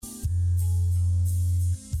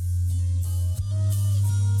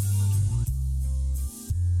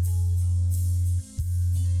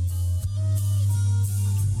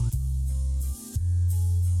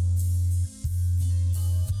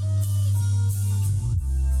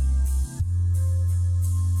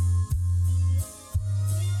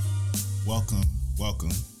Welcome.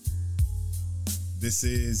 This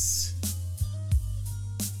is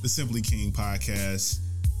the Simply King podcast,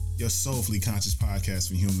 your soulfully conscious podcast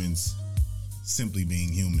for humans, simply being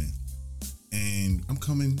human. And I'm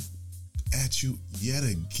coming at you yet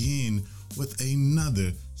again with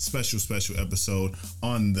another special episode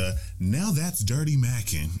on the Now That's Dirty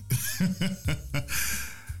Mackin'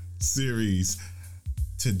 series.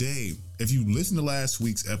 Today, if you listened to last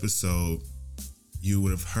week's episode, you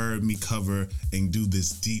would have heard me cover and do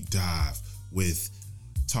this deep dive with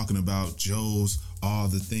talking about Joe's All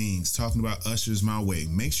the Things, talking about Usher's My Way.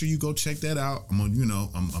 Make sure you go check that out. I'm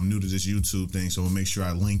new to this YouTube thing, so I'm gonna make sure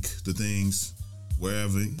I link the things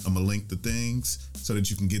wherever. I'm gonna link the things so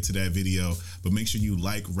that you can get to that video. But make sure you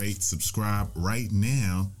like, rate, subscribe right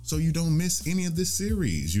now so you don't miss any of this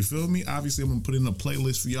series. You feel me? Obviously, I'm gonna put in a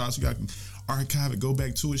playlist for y'all so y'all can archive it, go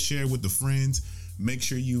back to it, share it with the friends. Make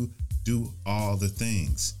sure you do all the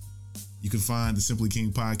things. You can find the Simply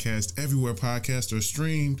King podcast everywhere podcasts are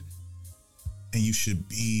streamed, and you should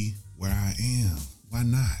be where I am. Why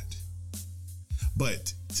not?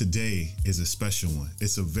 But today is a special one.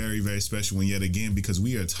 It's a very, very special one yet again, because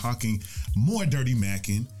we are talking more Dirty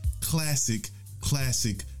Mackin', classic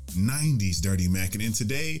 90s Dirty Mackin'. And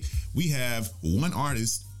today we have one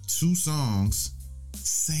artist, two songs,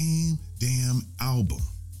 same damn album.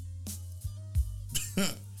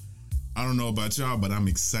 I don't know about y'all, but I'm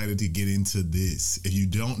excited to get into this. If you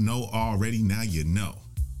don't know already, now you know.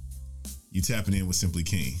 You tapping in with Simply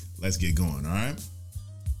King. Let's get going, all right?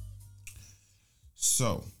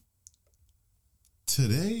 So,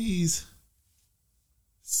 today's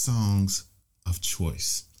songs of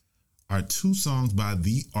choice are two songs by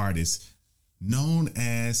the artist known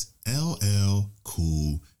as LL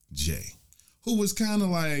Cool J, who was kind of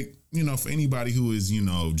like, for anybody who is,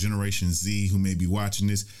 Generation Z who may be watching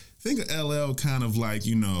this, think of LL kind of like,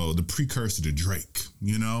 the precursor to Drake,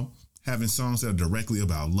 having songs that are directly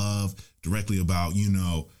about love, directly about,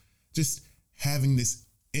 just having this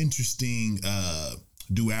interesting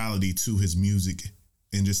duality to his music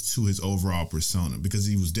and just to his overall persona, because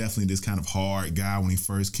he was definitely this kind of hard guy when he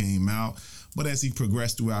first came out. But as he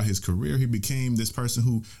progressed throughout his career, he became this person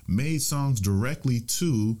who made songs directly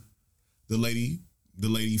to the lady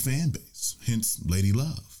fan base, hence Lady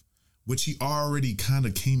Love, which he already kind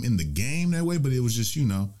of came in the game that way, but it was just,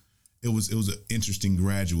 it was an interesting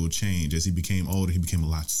gradual change. As he became older, he became a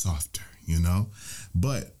lot softer,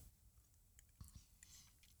 But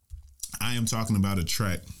I am talking about a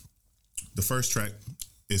track. The first track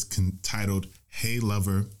is titled Hey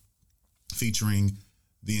Lover, featuring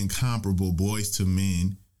the incomparable Boyz II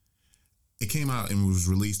Men. It came out and was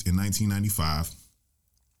released in 1995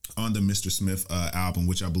 on the Mr. Smith album,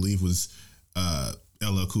 which I believe was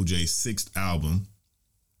LL Cool J's sixth album.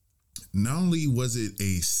 Not only was it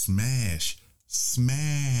a smash,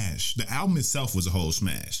 the album itself was a whole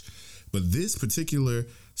smash, but this particular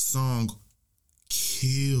song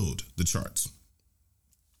killed the charts.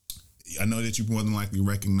 I know that you more than likely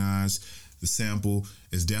recognize the sample.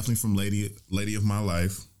 It's definitely from Lady of My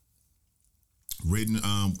Life, written,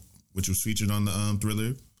 which was featured on the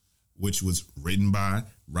Thriller, which was written by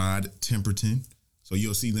Rod Temperton. So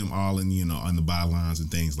you'll see them all in, on the bylines and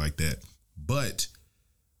things like that. But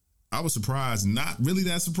I was surprised, not really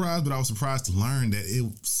that surprised, but I was surprised to learn that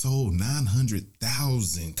it sold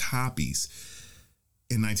 900,000 copies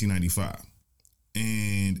in 1995.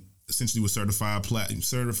 And essentially was certified, platinum.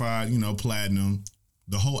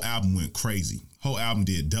 The whole album went crazy. Whole album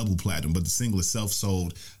did double platinum, but the single itself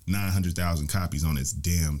sold 900,000 copies on its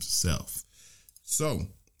damn self. So,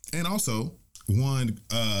 and also won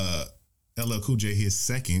LL Cool J his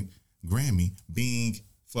second Grammy, being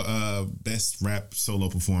for best rap solo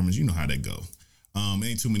performance. You know how that go.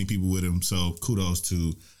 Ain't too many people with him, so kudos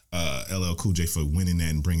to LL Cool J for winning that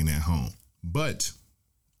and bringing that home. But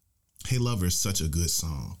Hey Lover is such a good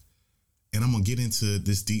song, and I'm gonna get into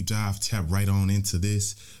this deep dive, tap right on into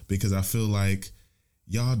this, because I feel like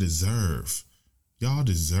y'all deserve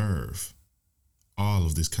all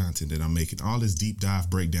of this content that I'm making, all this deep dive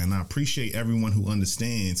breakdown. I appreciate everyone who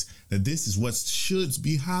understands that this is what should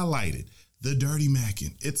be highlighted. The Dirty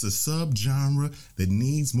Mackin'. It's a subgenre that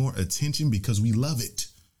needs more attention because we love it.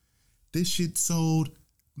 This shit sold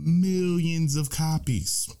millions of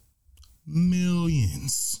copies.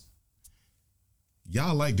 Millions.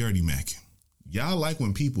 Y'all like Dirty Mackin'. Y'all like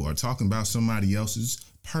when people are talking about somebody else's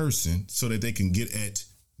person so that they can get at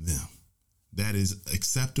them. That is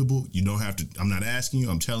acceptable. You don't have to, I'm not asking you,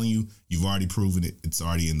 I'm telling you, you've already proven it. It's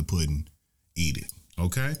already in the pudding. Eat it.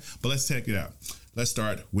 Okay? But let's check it out. Let's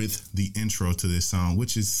start with the intro to this song,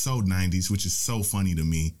 which is so 90s, which is so funny to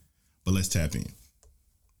me. But let's tap in.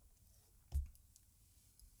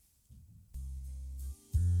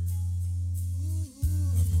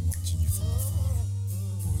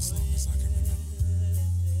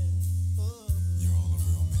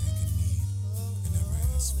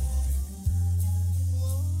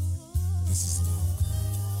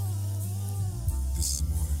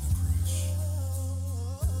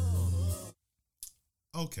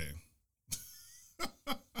 Okay.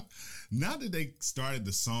 Now that they started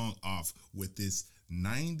the song off with this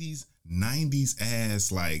 90s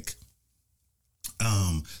ass like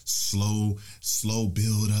slow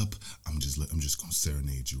build up. I'm just gonna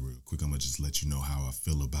serenade you real quick. I'm gonna just let you know how I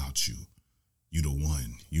feel about you. You the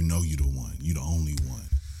one. You know you the one. You the only one.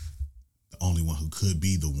 The only one who could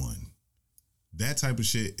be the one. That type of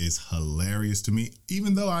shit is hilarious to me,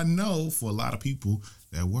 even though I know for a lot of people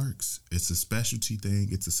that works. It's a specialty thing.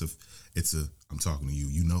 It's a I'm talking to you.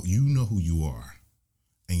 You know who you are,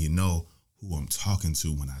 and you know who I'm talking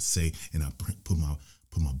to when I say, and I put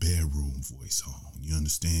my bedroom voice on. You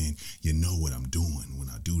understand? You know what I'm doing when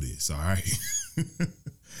I do this. All right.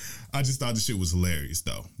 I just thought the shit was hilarious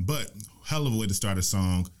though. But hell of a way to start a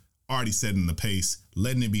song. Already setting the pace,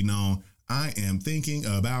 letting it be known I am thinking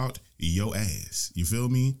about your ass. You feel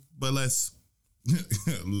me? But let's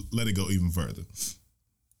let it go even further.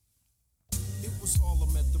 It was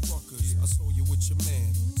Harlem at the Ruckers. I saw you with your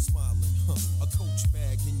man, smiling, a Coach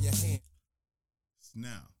bag in your hand.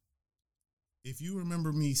 Now, if you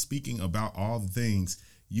remember me speaking about all the things,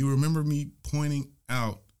 you remember me pointing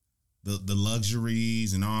out the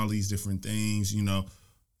luxuries and all these different things, you know,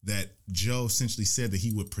 that Joe essentially said that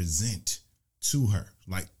he would present to her.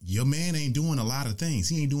 Like, your man ain't doing a lot of things.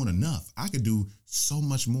 He ain't doing enough. I could do so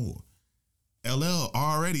much more. LL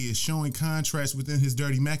already is showing contrast within his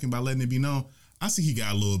Dirty Mackin by letting it be known. I see he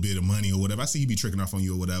got a little bit of money or whatever. I see he be tricking off on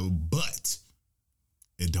you or whatever, but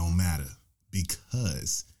it don't matter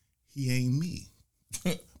because he ain't me.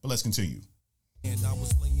 But let's continue. And I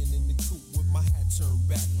was laying in the coop with my hat turned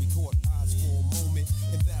back. We caught eyes for a moment,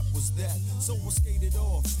 and that was that. So I skated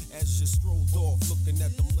off as you strolled off, looking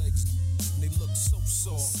at them legs. And they look so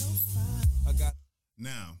soft.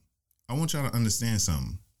 Now, I want y'all to understand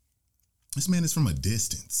something. This man is from a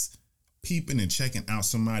distance, peeping and checking out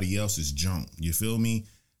somebody else's junk. You feel me?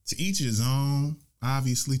 To each his own,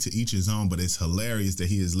 obviously to each his own, but it's hilarious that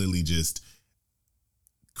he is literally just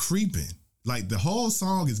creeping. Like, the whole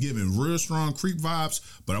song is giving real strong creep vibes,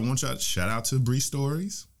 but I want y'all to shout out to Bree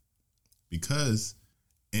Stories, because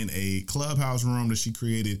in a Clubhouse room that she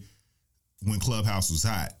created when Clubhouse was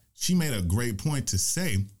hot, she made a great point to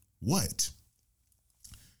say, what?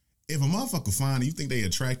 If a motherfucker find you think they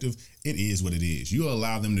attractive, it is what it is. You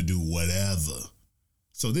allow them to do whatever.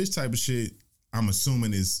 So this type of shit, I'm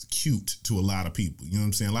assuming, is cute to a lot of people. You know what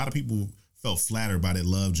I'm saying? A lot of people felt flattered by that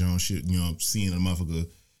Love Jones shit, you know, seeing a motherfucker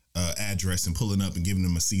address and pulling up and giving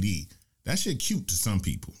them a CD. That shit cute to some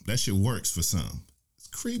people. That shit works for some. It's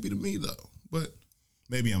creepy to me though, but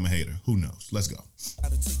maybe I'm a hater. Who knows? Let's go.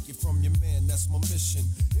 Gotta take it from your man, that's my mission.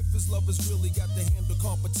 If his lovers really got to handle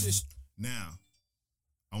competition. Now,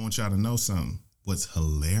 I want y'all to know something. What's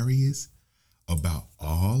hilarious about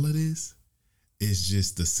all of this is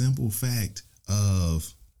just the simple fact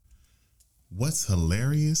of what's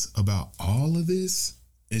hilarious about all of this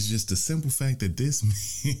is just the simple fact that this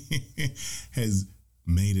man has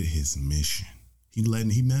made it his mission. He let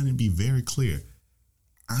it be very clear.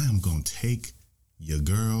 I am going to take your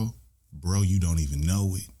girl, bro. You don't even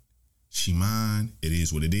know it. She mine. It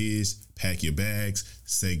is what it is. Pack your bags.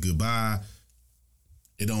 Say goodbye.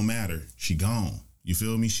 It don't matter. She gone. You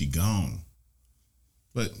feel me? She gone.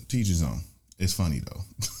 But teach his own. It's funny though.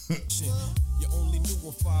 You only knew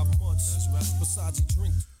her 5 months. Besides, he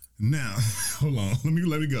drink now, hold on. Let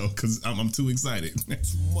me go because I'm too excited.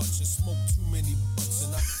 too much and smoke too many butts.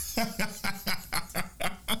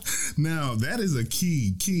 Now, that is a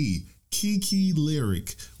key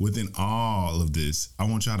lyric within all of this. I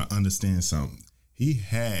want y'all to understand something. He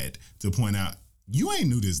had to point out, you ain't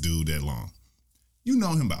knew this dude that long. You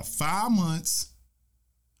know him about 5 months.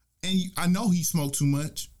 And I know he smoked too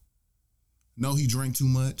much. No, he drank too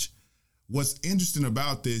much. What's interesting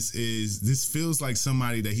about this is this feels like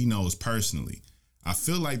somebody that he knows personally. I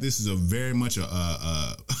feel like this is a very much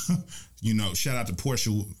you know, shout out to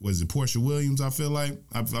Portia. Was it Portia Williams? I feel like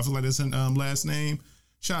that's her last name.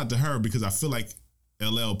 Shout out to her because I feel like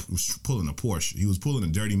LL was pulling a Porsche. He was pulling a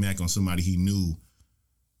Dirty Mac on somebody he knew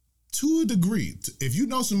to a degree. If you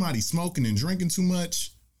know somebody smoking and drinking too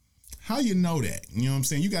much, how you know that? You know what I'm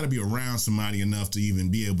saying? You got to be around somebody enough to even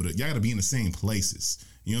be able to, y'all got to be in the same places.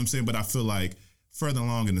 You know what I'm saying? But I feel like further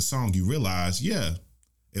along in the song, you realize, yeah,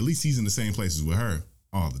 at least he's in the same places with her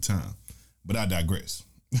all the time. But I digress.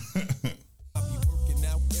 I be working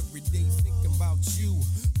out every day thinking about you,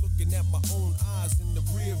 looking at my own eyes in the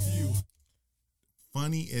rear view.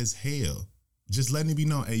 Funny as hell. Just letting it be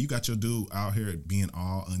known, hey, you got your dude out here being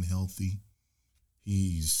all unhealthy.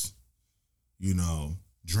 He's, you know,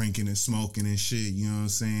 drinking and smoking and shit, you know what I'm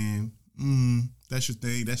saying? That's your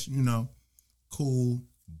thing. That's, you know, cool.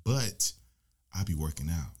 But I be working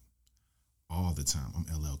out all the time. I'm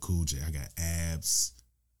LL Cool J. I got abs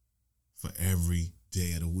for every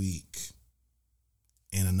day of the week.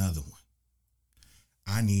 And another one.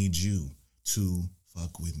 I need you to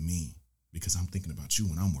fuck with me because I'm thinking about you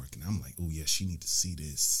when I'm working. I'm like, oh yeah, she need to see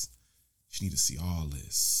this. She need to see all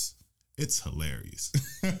this. It's hilarious.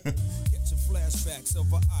 Catching flashbacks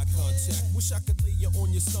of our eye contact. Wish I could lay you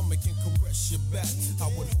on your stomach and caress your back. I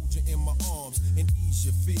would hold you in my arms and ease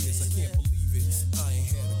your fears. I can't believe it. I ain't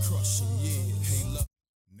had a crush in years. Hey, love.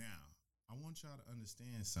 Now, I want y'all to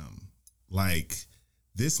understand something. Like,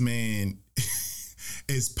 this man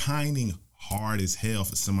is pining hard as hell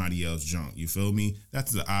for somebody else's junk. You feel me?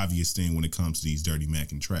 That's the obvious thing when it comes to these Dirty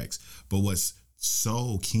Mackin tracks. But what's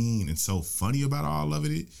so keen and so funny about all of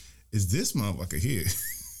it is this motherfucker here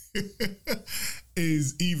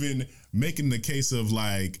is even making the case of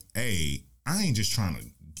like, hey, I ain't just trying to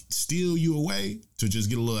steal you away to just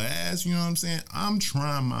get a little ass, you know what I'm saying? I'm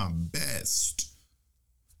trying my best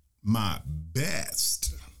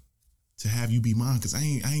to have you be mine because I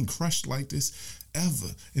ain't crushed like this ever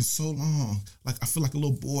in so long. Like, I feel like a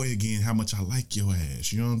little boy again, how much I like your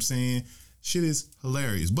ass, you know what I'm saying? Shit is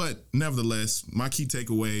hilarious. But nevertheless, my key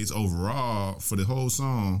takeaways overall for the whole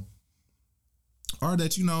song are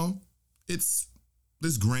that, you know, it's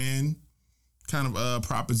this grand kind of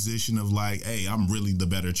proposition of like, hey, I'm really the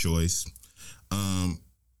better choice.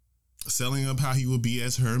 Selling up how he would be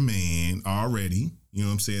as her man already, you know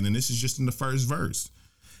what I'm saying? And this is just in the first verse.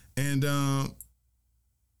 And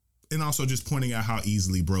also just pointing out how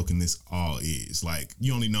easily broken this all is. Like,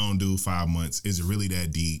 you only known dude 5 months. Is it really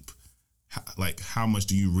that deep? How much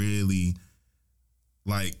do you really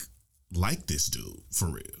like this dude for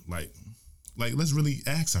real? Like, let's really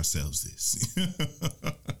ask ourselves this.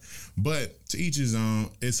 But to each his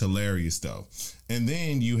own, it's hilarious though. And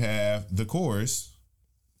then you have the chorus,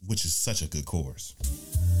 which is such a good chorus.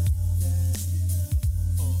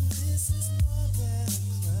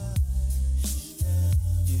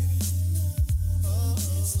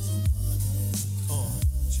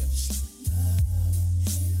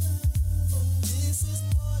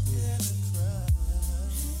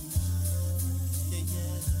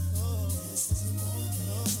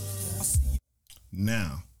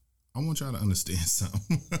 Now, I want y'all to understand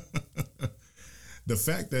something. The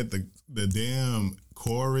fact that the damn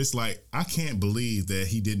chorus, like, I can't believe that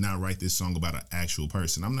he did not write this song about an actual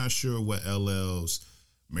person. I'm not sure what LL's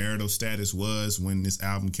marital status was when this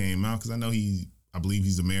album came out, because I believe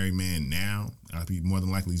he's a married man now. More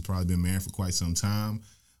than likely he's probably been married for quite some time.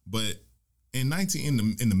 But in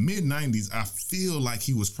the mid 90s, I feel like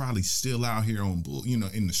he was probably still out here in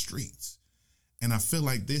the streets. And I feel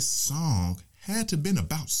like this song had to been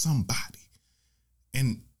about somebody.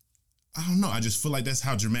 And I don't know, I just feel like that's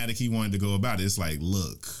how dramatic he wanted to go about it. It's like,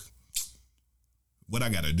 look, what I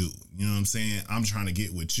gotta do? You know what I'm saying? I'm trying to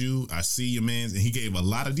get with you. I see your mans. And he gave a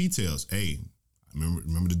lot of details. Hey, I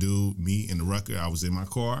remember the dude, me and the Rucker, I was in my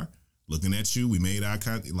car looking at you. We made eye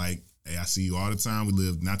contact. Like, hey, I see you all the time. We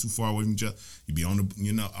live not too far away from each other. You be on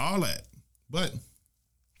the, all that. But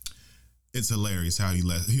it's hilarious how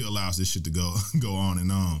he allows this shit to go on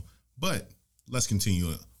and on. But let's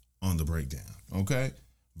continue on the breakdown, okay?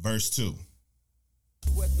 Verse 2. You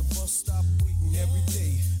at the bus stop waiting every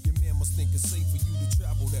day. Your man must think it's safe for you to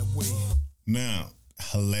travel that way. Now,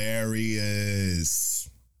 hilarious.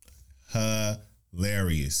 Tell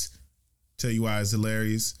you why it's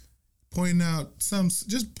hilarious. Point out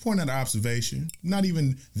observation, not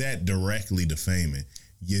even that directly defaming.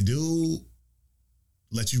 Your dude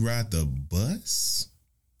let you ride the bus?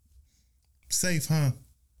 Safe, huh?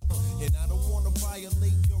 And I don't want to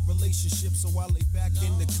violate your relationship, so I lay back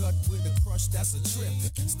in the cut with a crush that's a trip.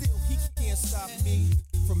 Still, he can't stop me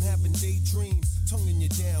from having daydreams, tonguing you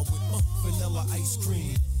down with vanilla ice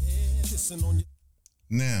cream, kissing on you.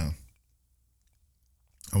 Now,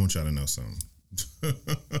 I want y'all to know something.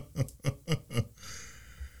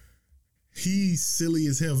 He's silly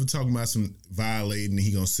as hell for talking about some violating, and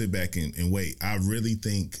he gonna sit back and wait. I really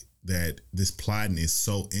think that this plotting is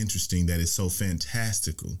so interesting that it's so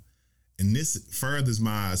fantastical. And this furthers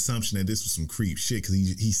my assumption that this was some creep shit, because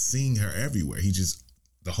he's seeing her everywhere.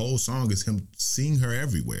 The whole song is him seeing her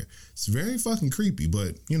everywhere. It's very fucking creepy,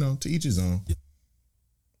 but, to each his own.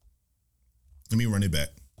 Let me run it back.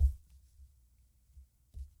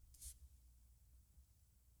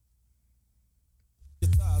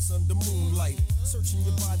 Under moonlight, searching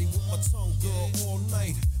your body with my tongue, girl, all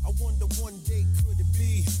night. I wonder one day could it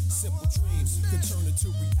be simple dreams could turn into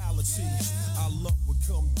reality. Our love would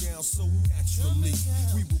come down so naturally.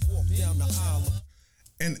 We would walk down the aisle.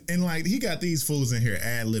 And like he got these fools in here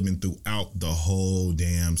ad-libbing throughout the whole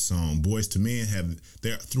damn song. Boys to Men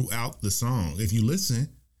they're throughout the song. If you listen,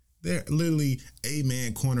 they're literally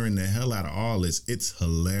A-Man cornering the hell out of all this. It's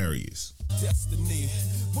hilarious. Destiny.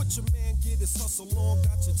 What your man get is hustle on,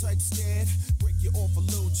 got your type scared. Break you off a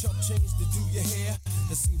little chump change to do your hair.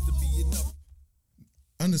 That seems to be enough.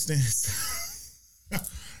 Understand?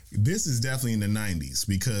 This is definitely in the 90s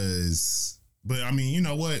because, but I mean, you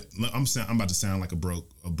know what? I'm about to sound like a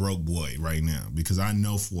broke boy right now because I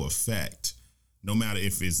know for a fact, no matter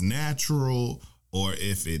if it's natural or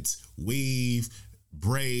if it's weave,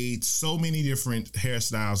 braid, so many different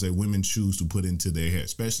hairstyles that women choose to put into their hair,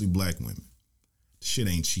 especially black women. Shit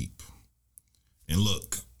ain't cheap. And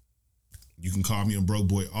look, you can call me a broke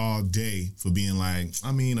boy all day for being like,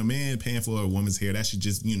 I mean, a man paying for a woman's hair, that should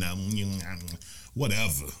just,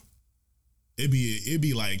 whatever. It'd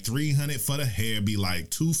be like $300 for the hair, be like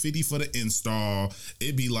 $250 for the install.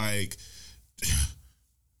 It'd be like,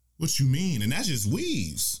 what you mean? And that's just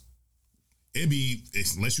weaves.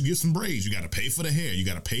 Unless you get some braids, you got to pay for the hair. You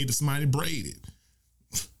got to pay to somebody to braid it.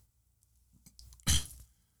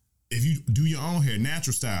 If you do your own hair,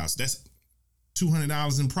 natural styles, that's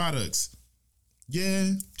 $200 in products.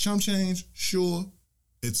 Yeah, chump change, sure.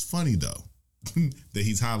 It's funny though that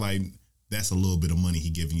he's highlighting that's a little bit of money he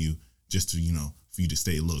giving you just to, for you to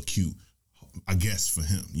stay a little cute. I guess for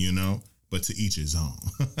him, but to each his own.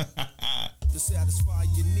 To satisfy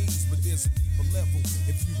your needs, but there's a deeper level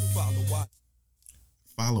if you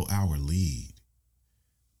follow our lead.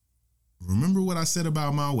 Remember what I said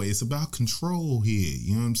about my way. It's about control here.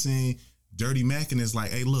 You know what I'm saying? Dirty Mackin is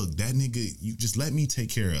like, hey, look, that nigga, you just let me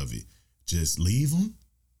take care of it. Just leave him.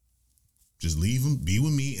 Just leave him. Be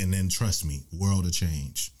with me. And then trust me, world of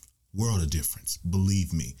change. World of difference.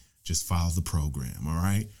 Believe me. Just follow the program. All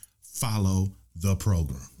right. Follow the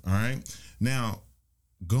program. All right. Now,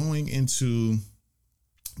 going into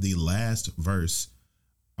the last verse,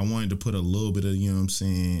 I wanted to put a little bit of,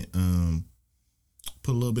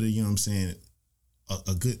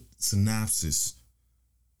 a good synopsis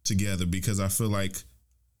together because I feel like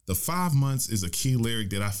the 5 months is a key lyric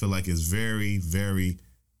that I feel like is very, very,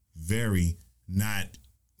 very not,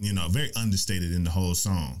 very understated in the whole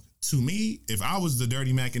song. To me, if I was the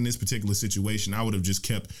Dirty Mac in this particular situation, I would have just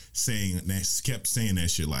kept saying that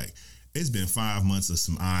shit like, it's been 5 months of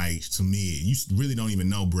some to me. You really don't even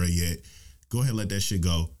know, bruh, yet. Go ahead, let that shit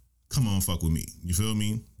go. Come on, fuck with me. You feel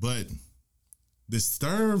me? But this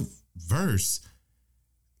third verse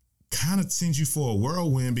kind of sends you for a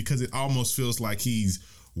whirlwind because it almost feels like he's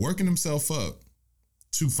working himself up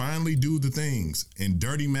to finally do the things in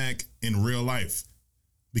Dirty Mac in real life.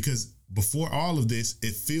 Because before all of this,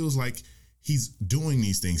 it feels like he's doing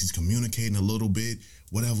these things. He's communicating a little bit,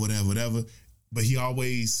 whatever. But he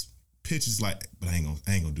always pitches like, but I ain't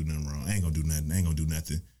gonna do nothing wrong. I ain't gonna do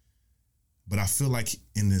nothing. But I feel like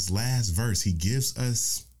in this last verse, he gives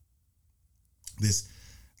us this,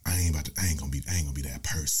 I ain't gonna be that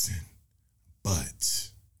person. But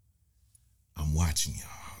I'm watching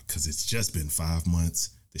y'all because it's just been 5 months.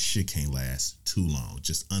 The shit can't last too long.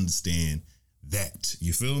 Just understand that.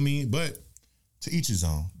 You feel me? But to each his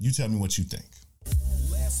own. You tell me what you think.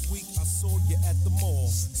 Last week I saw you at the mall,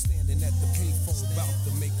 standing at the payphone about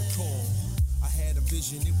to make a call. I had a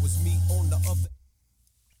vision, it was me on the other.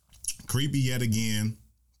 Creepy yet again.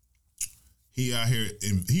 He out here,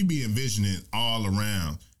 he be envisioning all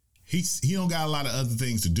around. He don't got a lot of other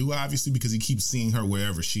things to do, obviously, because he keeps seeing her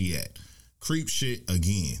wherever she at. Creep shit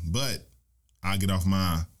again. But I'll get off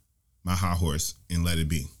my high horse and let it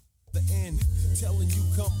be. The end, telling you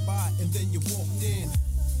come by, and then you walked in.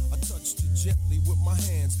 I touched you gently with my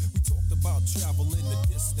hands. We talked about travel in the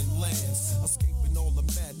distant lands, escaping all the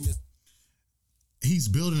madness. He's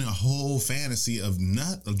building a whole fantasy of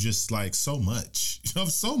just like so much.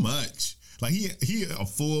 Like he a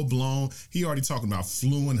full blown. He already talking about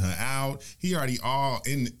fluing her out.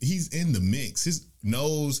 He's in the mix. His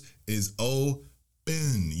nose is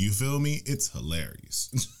open. You feel me? It's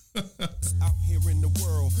hilarious. Out here in the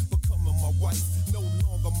world, becoming my wife, no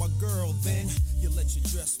longer my girl. Then you let your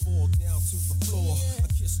dress fall down to the floor. I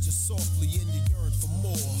kissed you softly and you yearned for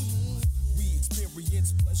more. We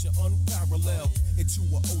experienced pleasure unparalleled. Into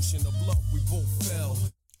an ocean of love we both fell.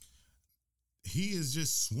 He is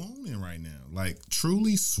just swooning right now, like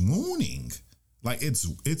truly swooning. Like it's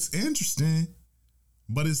interesting,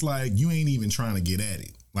 but it's like you ain't even trying to get at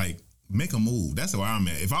it. Like make a move. That's where I'm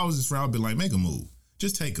at. If I was his friend, I'd be like, make a move.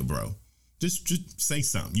 Just take her, bro. Just say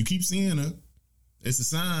something. You keep seeing her. It's a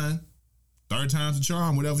sign. Third time's a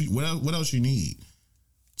charm. What else you need?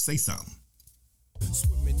 Say something.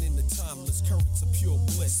 Swimming in the timeless Cross currents of pure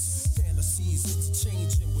bliss. Fantasies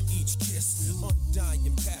interchanging with each kiss.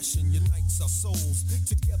 Undying passion unites our souls.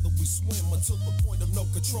 Together we swim until the point of no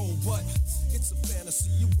control. But it's a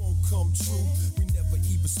fantasy, it won't come true. We never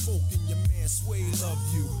even spoke and your man Sway love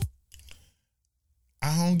you.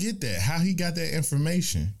 I don't get that. How he got that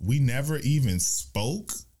information? We never even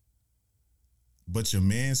spoke, but your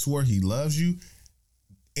man swore he loves you.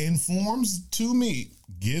 Informs to me,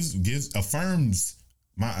 affirms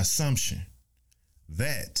my assumption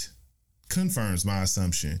that confirms my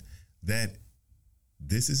assumption that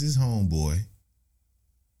this is his homeboy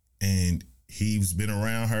and he's been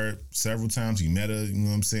around her several times. He met her, you know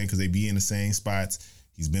what I'm saying? Because they be in the same spots.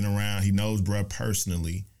 He's been around. He knows bruh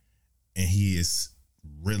personally, and he is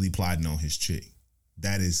really plotting on his chick.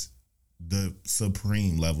 That is the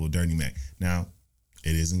supreme level of Dirty Mac. Now,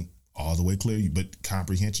 it isn't all the way clear, but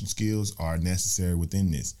comprehension skills are necessary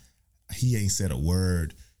within this. He ain't said a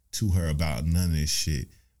word to her about none of this shit,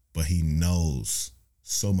 but he knows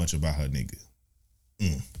so much about her nigga.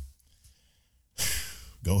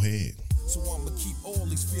 Go ahead. So I'ma keep all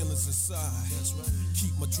these feelings inside. That's right.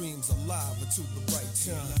 Keep my dreams alive until the right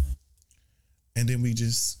time. And then we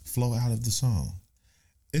just flow out of the song.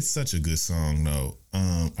 It's such a good song, though.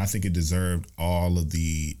 I think it deserved all of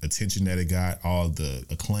the attention that it got, all the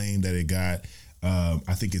acclaim that it got.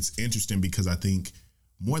 I think it's interesting because I think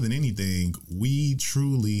more than anything, we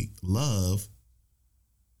truly love.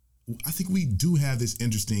 I think we do have this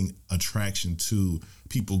interesting attraction to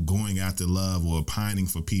people going after love or pining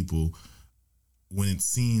for people when it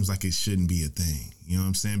seems like it shouldn't be a thing. You know what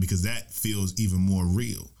I'm saying? Because that feels even more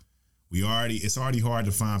real. It's already hard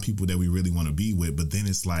to find people that we really want to be with, but then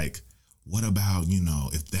it's like, what about,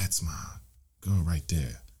 if that's my girl right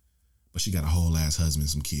there, but she got a whole ass husband,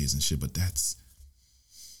 some kids and shit, but that's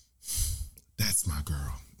my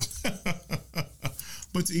girl.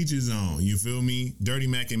 But to each his own, you feel me? Dirty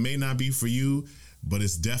Mac, it may not be for you, but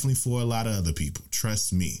it's definitely for a lot of other people.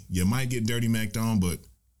 Trust me. You might get Dirty Mac'd on, but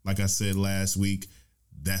like I said last week,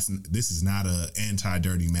 this is not a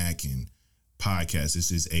anti-Dirty Mac and podcast.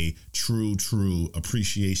 This is a true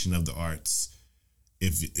appreciation of the arts.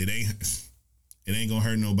 If it ain't gonna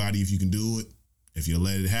hurt nobody if you can do it, if you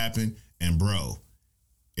let it happen. And bro,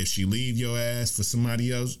 if she leave your ass for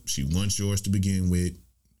somebody else, she wants yours to begin with.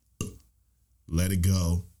 Let it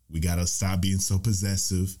go. We gotta stop being so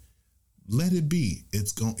possessive. Let it be.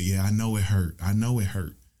 I know it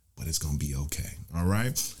hurt, but it's gonna be okay. All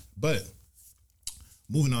right. But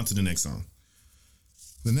moving on to the next song.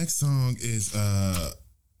 The next song is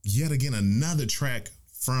yet again another track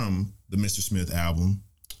from the Mr. Smith album,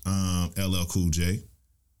 LL Cool J,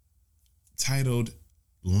 titled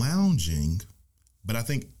Lounging. But I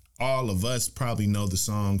think all of us probably know the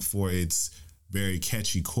song for its very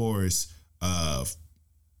catchy chorus,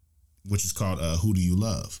 which is called Who Do You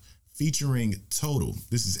Love? Featuring Total.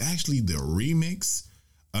 This is actually the remix.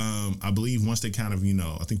 I believe once they kind of,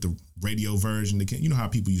 I think the radio version, how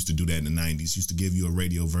people used to do that in the 90s, used to give you a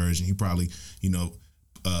radio version. He probably,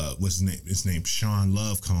 what's his name? His name's Sean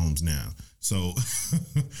Love Combs now. So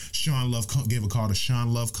Sean Love gave a call to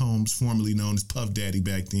Sean Love Combs, formerly known as Puff Daddy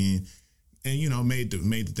back then, and, made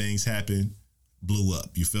the things happen, blew up.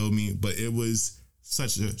 You feel me? But it was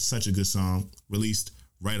such a good song, released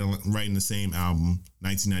right in the same album,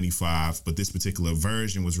 1995, but this particular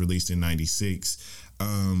version was released in 96.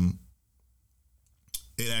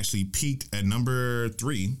 It actually peaked at number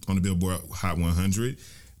 3 on the Billboard Hot 100,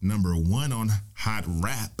 number 1 on Hot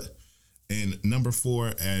Rap, and number 4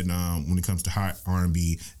 at when it comes to Hot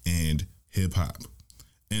R&B and Hip Hop.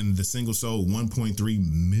 And the single sold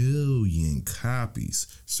 1.3 million copies,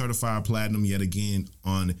 certified platinum yet again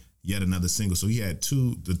on yet another single. So he had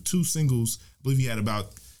the two singles. I believe he had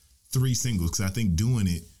about 3 singles, because I think Doing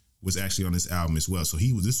It was actually on this album as well. So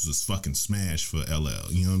this was a fucking smash for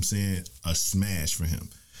LL. You know what I'm saying? A smash for him.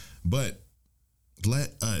 But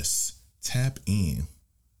let us tap in.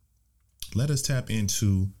 Let us tap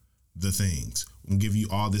into the things. We'll give you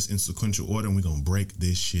all this in sequential order, and we're going to break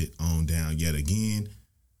this shit on down yet again.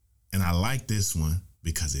 And I like this one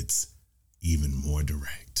because it's even more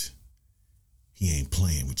direct. He ain't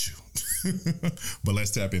playing with you. But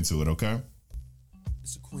let's tap into it, okay?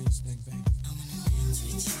 It's a Queen's thing, baby.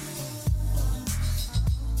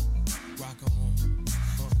 Rock on.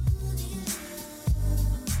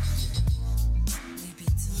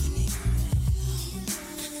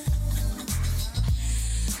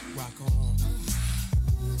 Rock on.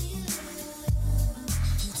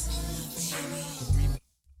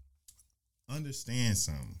 Understand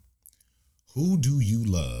something. Who do you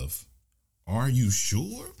love? Are you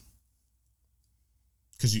sure?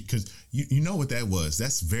 Because you know what that was.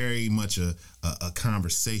 That's very much a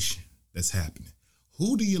conversation that's happening.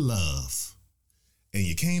 Who do you love? And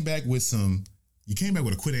you came back with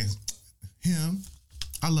a quick answer. Him.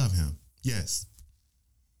 I love him. Yes.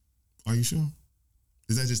 Are you sure?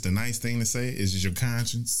 Is that just a nice thing to say? Is it your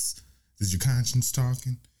conscience? Is your conscience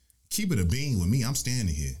talking? Keep it a bean with me. I'm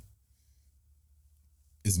standing here.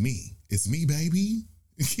 It's me. It's me, baby.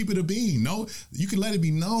 Keep it a bean. No, you can let it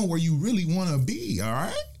be known where you really want to be, all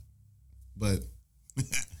right? But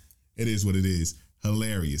it is what it is.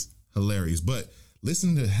 Hilarious. But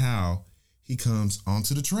listen to how he comes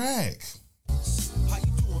onto the track. How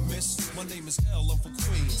you doing, miss? My name is L. I'm from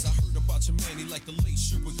Queens. I heard about your man. He like the late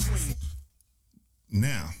sugar queen.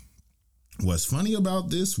 Now, what's funny about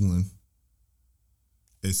this one,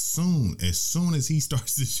 as soon as he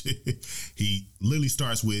starts this shit, he literally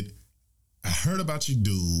starts with, I heard about you,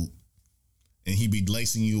 dude, and he be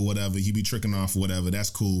lacing you or whatever. He be tricking off or whatever. That's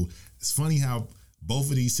cool. It's funny how both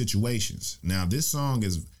of these situations. Now, this song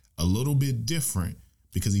is a little bit different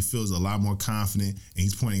because he feels a lot more confident and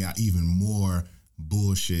he's pointing out even more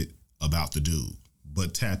bullshit about the dude.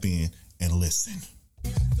 But tap in and listen.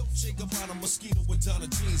 Don't shake about a mosquito with Donna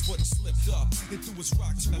jeans, but he slipped up and threw his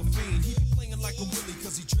rock to a fiend. He be playing like a willy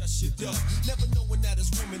cause he dressed shit up, never knowing that his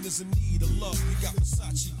woman is in need of love. He got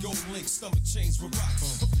Versace, gold link, stomach chains with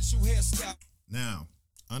rocks, official hairstyle. Now,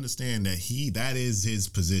 understand that is his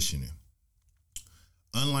positioning.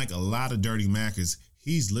 Unlike a lot of dirty Mackers,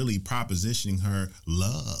 he's literally propositioning her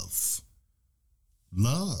love.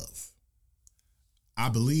 I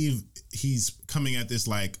believe he's coming at this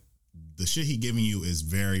like, the shit he giving you is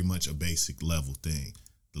very much a basic level thing.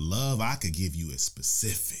 The love I could give you is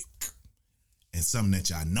specific and something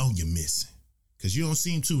that y'all know you're missing. Cause you don't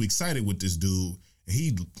seem too excited with this dude. And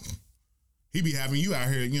he be having you out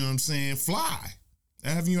here, you know what I'm saying, fly.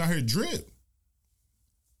 Having you out here drip.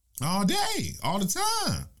 All day, all the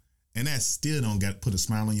time. And that still don't put a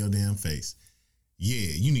smile on your damn face.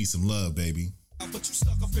 Yeah, you need some love, baby. But you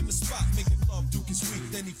stuck up in the spot, making love, Duke is weak,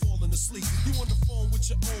 then he falling asleep. You on the phone with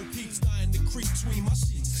your old peeps, dying to creep between my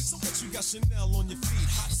sheets. So what, you got Chanel on your feet,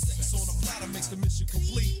 hot sex on a platter makes the mission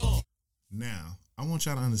complete. Now, I want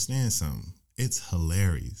y'all to understand something. It's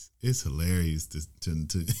hilarious. It's hilarious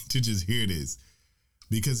to just hear this.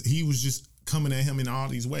 Because he was just coming at him in all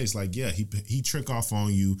these ways. Like, yeah, he trick off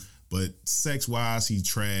on you, but sex-wise, he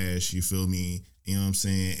trash, you feel me? You know what I'm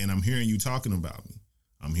saying? And I'm hearing you talking about me.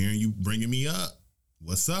 I'm hearing you bringing me up.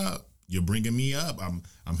 What's up? You're bringing me up. I'm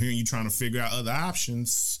hearing you trying to figure out other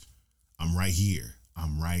options. I'm right here.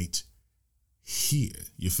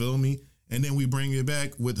 You feel me? And then we bring it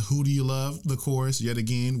back with Who Do You Love? The chorus yet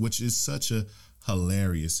again, which is such a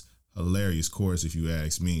hilarious chorus if you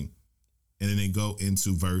ask me. And then they go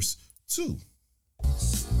into verse 2.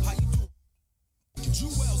 How you doing?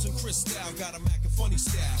 Jewels and Chris Style got a Mac and funny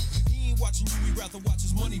style. He ain't watching you, he'd rather watch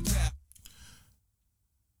his money pal.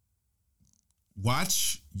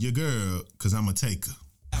 Watch your girl, cause I'ma take her.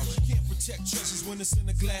 Can't protect treasures when it's in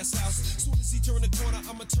a glass house. Soon as he turn the corner,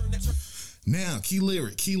 I'ma turn that. Now, key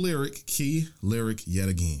lyric yet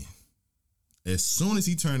again. As soon as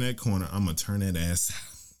he turn that corner, I'ma turn that ass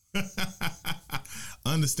out.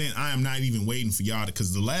 Understand, I am not even waiting for y'all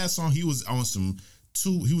because the last song he was on some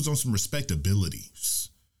respectability.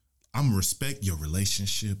 I'm gonna respect your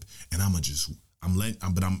relationship, and I'm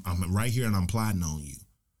right here and I'm plotting on you.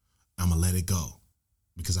 I'm going to let it go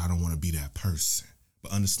because I don't want to be that person.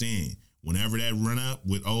 But understand, whenever that run up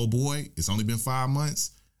with old boy, it's only been 5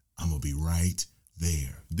 months, I'm going to be right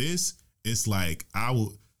there. This is like,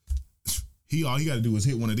 all he got to do is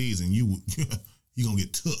hit one of these and you going to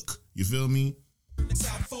get took. You feel me? It's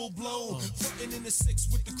out full blown, fucking in the 6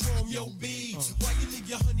 with the chrome, yo, B. Why you leave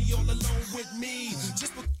your honey all alone with me?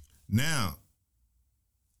 Now,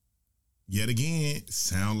 yet again,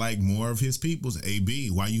 sound like more of his people's.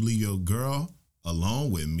 AB, why you leave your girl alone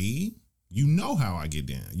with me? You know how I get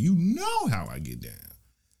down.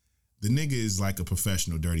 The nigga is like a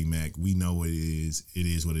professional dirty Mac. We know what it is. It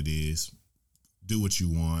is what it is. Do what you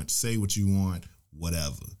want. Say what you want.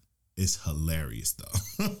 Whatever. It's hilarious,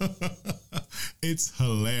 though. It's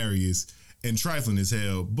hilarious and trifling as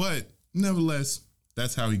hell. But nevertheless,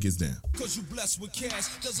 that's how he gets down. Because you blessed with cash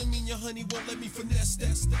doesn't mean your honey won't let me finesse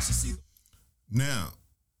that. Now,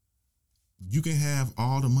 you can have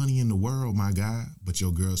all the money in the world, my guy, but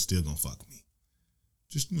your girl's still gonna fuck me.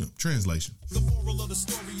 Just, translation. The moral of the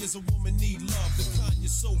story is a woman need love. The kind your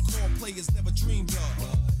so-called players never dreamed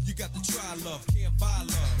of. You got to try love, can't buy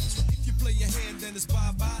love. If you play your hand, then it's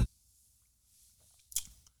bye-bye.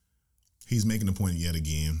 He's making a point yet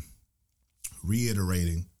again,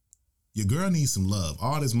 reiterating, your girl needs some love.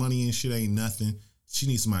 All this money and shit ain't nothing. She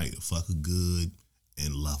needs somebody to fuck her good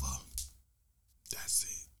and love her. That's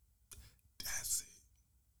it.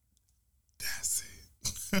 That's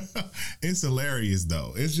it. It's hilarious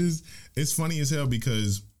though. It's funny as hell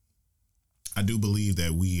because I do believe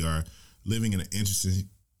that we are living in an interesting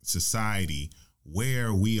society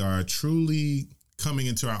where we are truly coming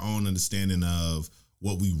into our own understanding of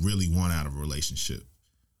what we really want out of a relationship.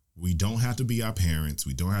 We don't have to be our parents.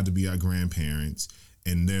 We don't have to be our grandparents.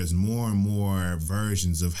 And there's more and more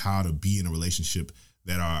versions of how to be in a relationship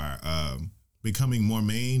that are becoming more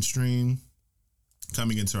mainstream,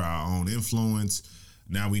 coming into our own influence.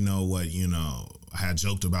 Now we know what, I had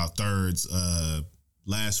joked about thirds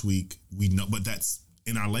last week. We know, but that's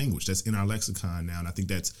in our language. That's in our lexicon now. And I think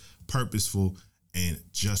that's purposeful and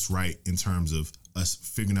just right in terms of us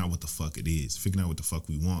figuring out what the fuck it is, figuring out what the fuck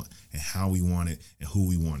we want and how we want it and who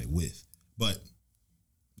we want it with. But,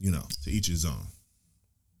 to each his own.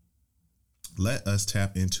 Let us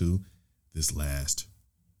tap into this last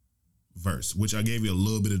verse, which I gave you a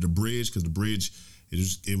little bit of the bridge because the bridge,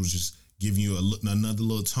 it was just giving you another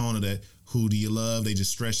little tone of that. Who do you love? They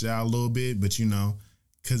just stretched it out a little bit, but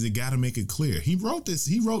because it got to make it clear. He wrote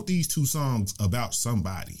these two songs about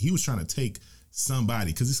somebody. He was trying to take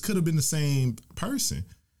somebody because this could have been the same person.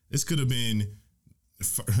 This could have been,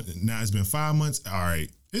 now it's been 5 months. All right,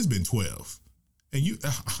 it's been 12. And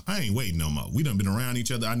I ain't waiting no more. We done been around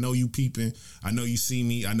each other. I know you peeping. I know you see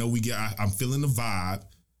me. I know I'm feeling the vibe.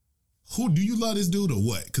 Who do you love this dude or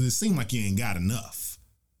what? Because it seemed like you ain't got enough.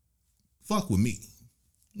 Fuck with me.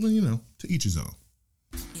 Well, to each his own.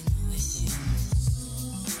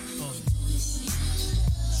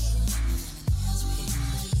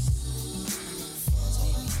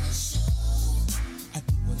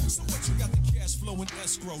 So what, you got the cash flow in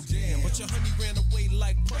escrow, damn, but your honey ran away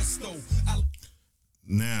like presto.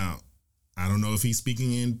 Now, I don't know if he's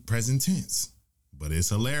speaking in present tense, but it's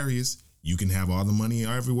hilarious. You can have all the money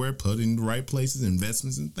everywhere, put it in the right places,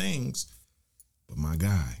 investments and things. But my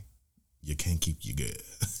guy, you can't keep your good.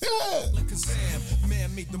 Like a Zam,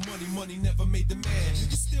 man made the money never made the man.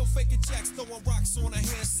 You still faking jacks, throwing rocks on a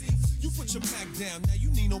hand. See, you put your Mac down, now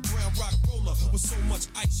you need no brown rock roller. With so much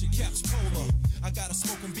ice, your cap's polar. I got a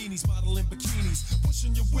smoking beanies, modeling bikinis.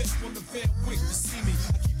 Pushing your whip on the Van Wick to see me.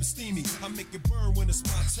 I keep it steamy, I make it burn when it's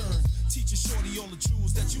my turn. Teach a shorty all the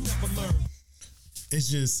jewels that you never learned. It's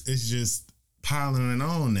just piling it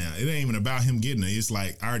on now. It ain't even about him getting it. It's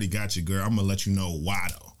like, I already got you, girl. I'm going to let you know why,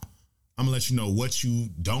 though. I'm going to let you know what you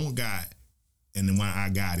don't got and then why I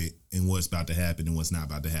got it and what's about to happen and what's not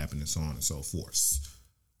about to happen and so on and so forth.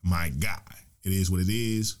 My God, it is what it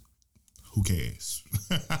is. Who cares?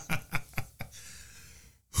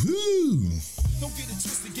 Whew. Don't get it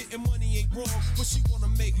twisted, getting money ain't wrong, but she want to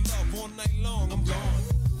make love all night long.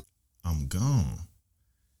 I'm gone.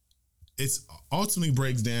 It ultimately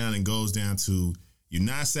breaks down and goes down to you're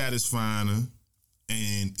not satisfying her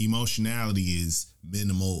and emotionality is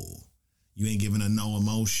minimal. You ain't giving her no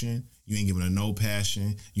emotion. You ain't giving her no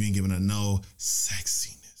passion. You ain't giving her no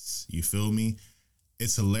sexiness. You feel me?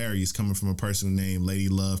 It's hilarious coming from a person named Lady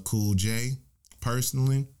Love Cool J.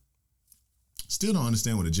 Personally, still don't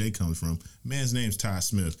understand where the J comes from. Man's name's Ty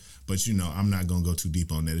Smith, but I'm not gonna go too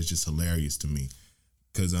deep on that. It's just hilarious to me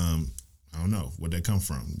because I don't know where that come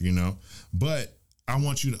from, But I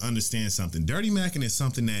want you to understand something. Dirty Mackin is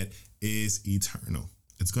something that is eternal.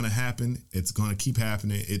 It's gonna happen. It's gonna keep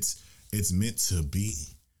happening. It's meant to be.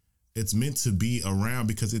 It's meant to be around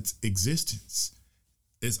because it's existence.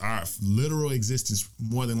 It's our literal existence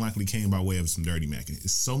more than likely came by way of some dirty macking.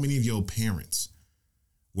 It's so many of your parents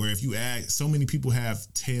where if you ask, so many people have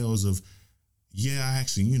tales of, yeah, I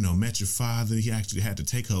actually, met your father. He actually had to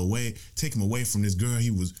take him away from this girl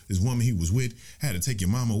this woman he was with, had to take your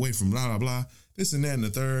mama away from blah, blah, blah, this and that and the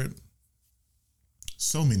third.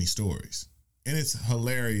 So many stories. And it's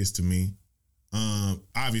hilarious to me.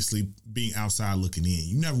 Obviously being outside looking in,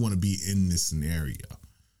 you never want to be in this scenario.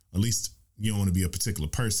 At least you don't want to be a particular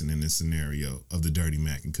person in this scenario of the dirty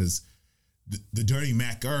Mac, because the dirty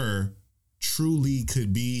Macker truly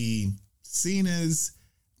could be seen as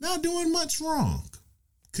not doing much wrong.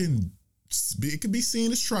 It could be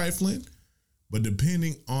seen as trifling, but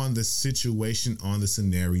depending on the situation, on the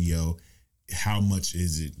scenario, how much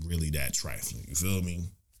is it really that trifling? You feel me?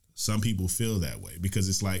 Some people feel that way because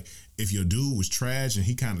it's like if your dude was trash and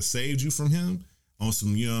he kind of saved you from him on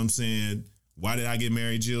some, you know what I'm saying, why did I get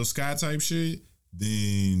married Jill Scott type shit,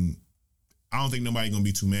 then I don't think nobody gonna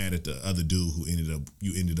be too mad at the other dude who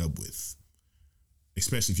you ended up with.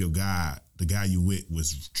 Especially if the guy you with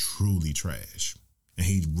was truly trash and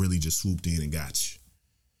he really just swooped in and got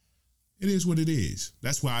you. It is what it is.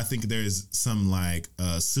 That's why I think there's some like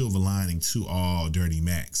silver lining to all Dirty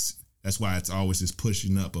Macs. That's why it's always this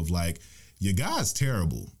pushing up of like, your guy's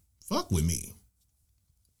terrible. Fuck with me.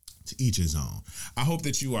 To each his own. I hope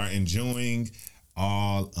that you are enjoying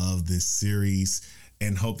all of this series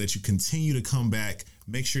and hope that you continue to come back.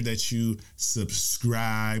 Make sure that you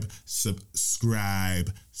subscribe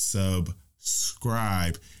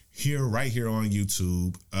here, right here on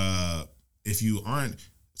YouTube. If you aren't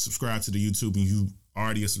subscribed to the YouTube and you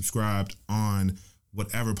already are subscribed on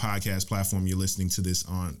whatever podcast platform you're listening to this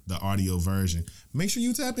on, the audio version, make sure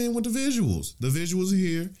you tap in with the visuals. The visuals are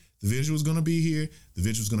here. The visuals going to be here. The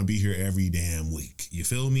visuals going to be here every damn week. You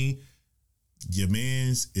feel me? Your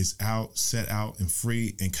man's is out, set out, and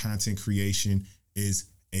free, and content creation is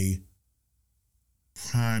a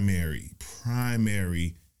primary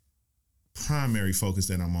focus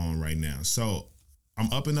that I'm on right now. So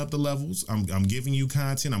I'm upping up the levels. I'm giving you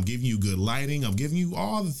content. I'm giving you good lighting. I'm giving you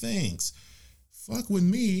all the things. Fuck with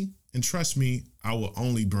me, and trust me, I will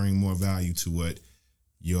only bring more value to what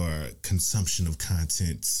your consumption of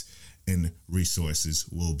contents and resources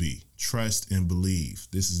will be. Trust and believe.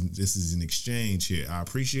 This is an exchange here. I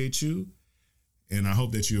appreciate you, and I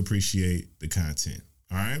hope that you appreciate the content.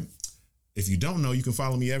 All right. If you don't know, you can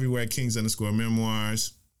follow me everywhere at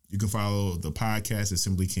Kings_Memoirs. You can follow the podcast at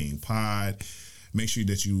Simply King Pod. Make sure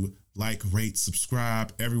that you like, rate,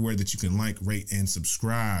 subscribe everywhere that you can like, rate, and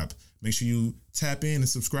subscribe. Make sure you tap in and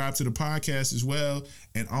subscribe to the podcast as well.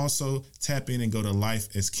 And also tap in and go to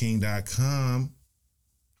lifeasking.com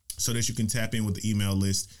so that you can tap in with the email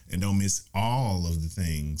list and don't miss all of the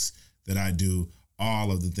things that I do,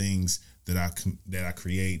 all of the things that I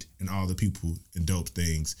create, and all the people and dope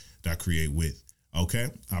things that I create with. Okay?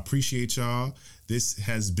 I appreciate y'all. This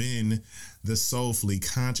has been the Soulfully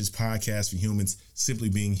Conscious Podcast for Humans, Simply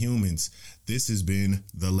Being Humans. This has been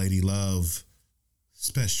the Lady Love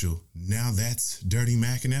special. Now that's Dirty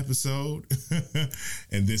Mac an episode.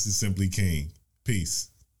 And this is Simply King. Peace.